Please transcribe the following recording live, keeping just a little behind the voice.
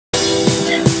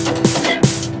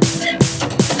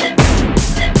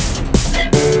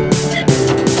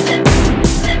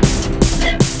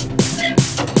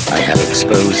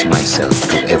exposed myself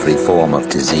to every form of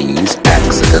disease,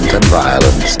 accident and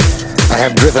violence. I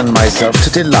have driven myself to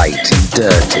delight in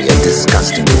dirty and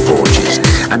disgusting debauches,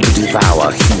 and to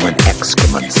devour human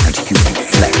excrements and human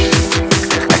flesh.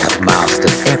 I have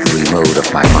mastered every mode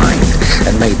of my mind,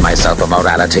 and made myself a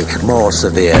morality more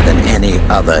severe than any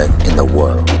other in the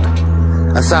world.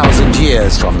 1,000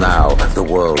 years from now, the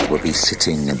world will be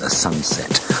sitting in the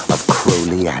sunset of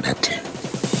Crowleyanity.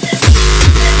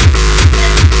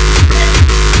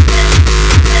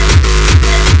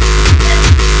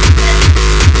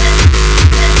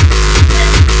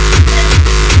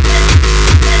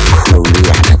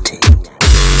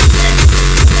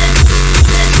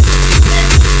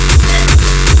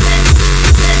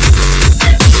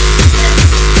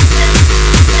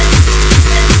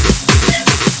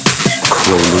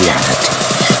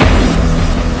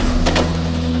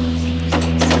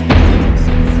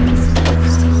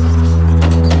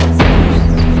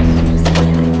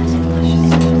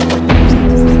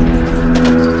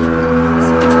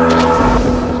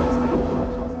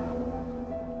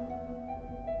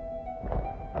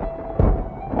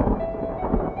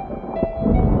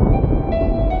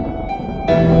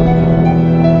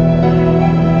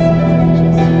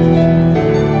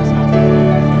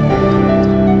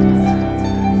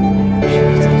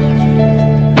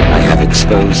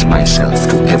 Exposed myself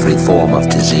to every form of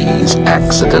disease,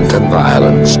 accident and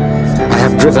violence. I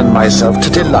have driven myself to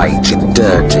delight in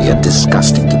dirty and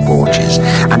disgusting debauches,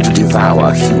 and to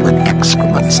devour human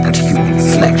excrements and human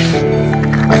flesh.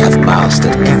 I have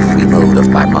mastered every mode of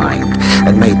my mind,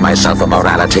 and made myself a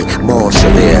morality more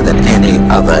severe than any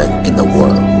other in the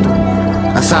world.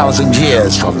 1,000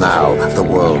 years from now, the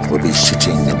world will be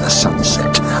sitting in the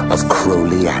sunset of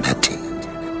Crowleyanity.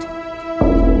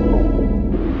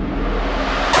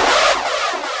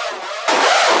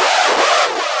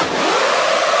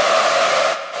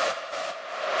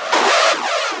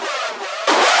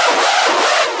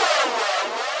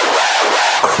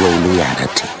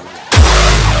 Crowleyanity.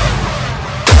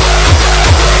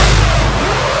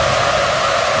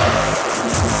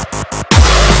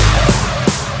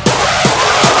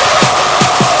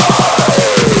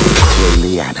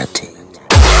 Crowleyanity.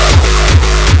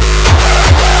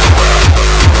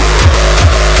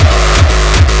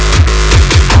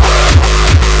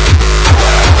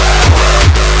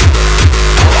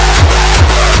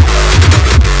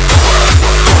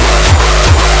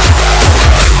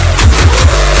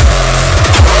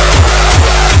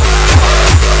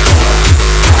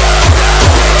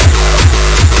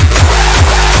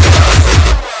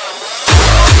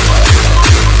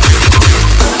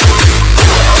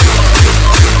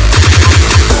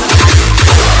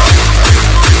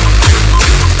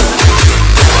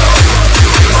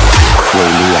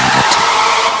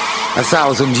 A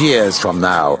 1,000 years from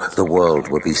now, the world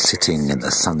will be sitting in the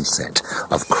sunset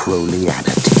of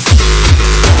Crowleyanity.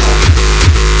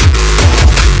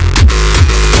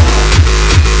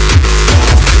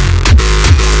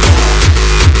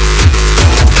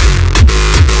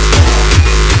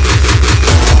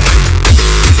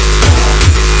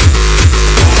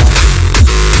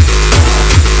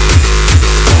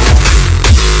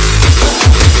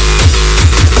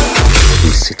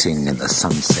 Sitting in the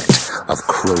sunset of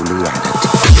Crowleyanity.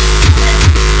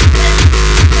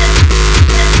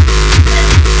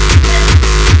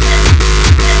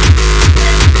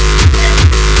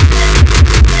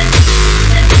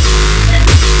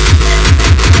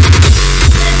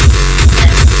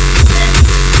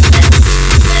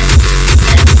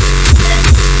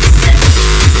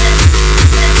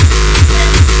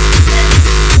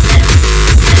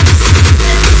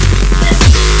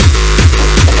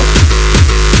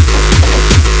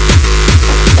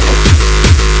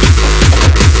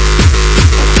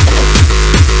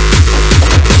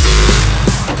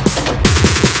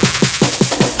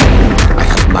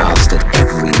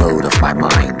 My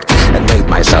mind, and made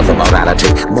myself a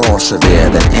morality more severe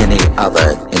than any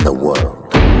other in the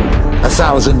world.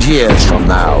 1,000 years from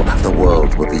now, the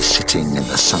world will be sitting in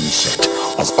the sunset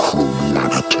of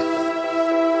Crowleyanity.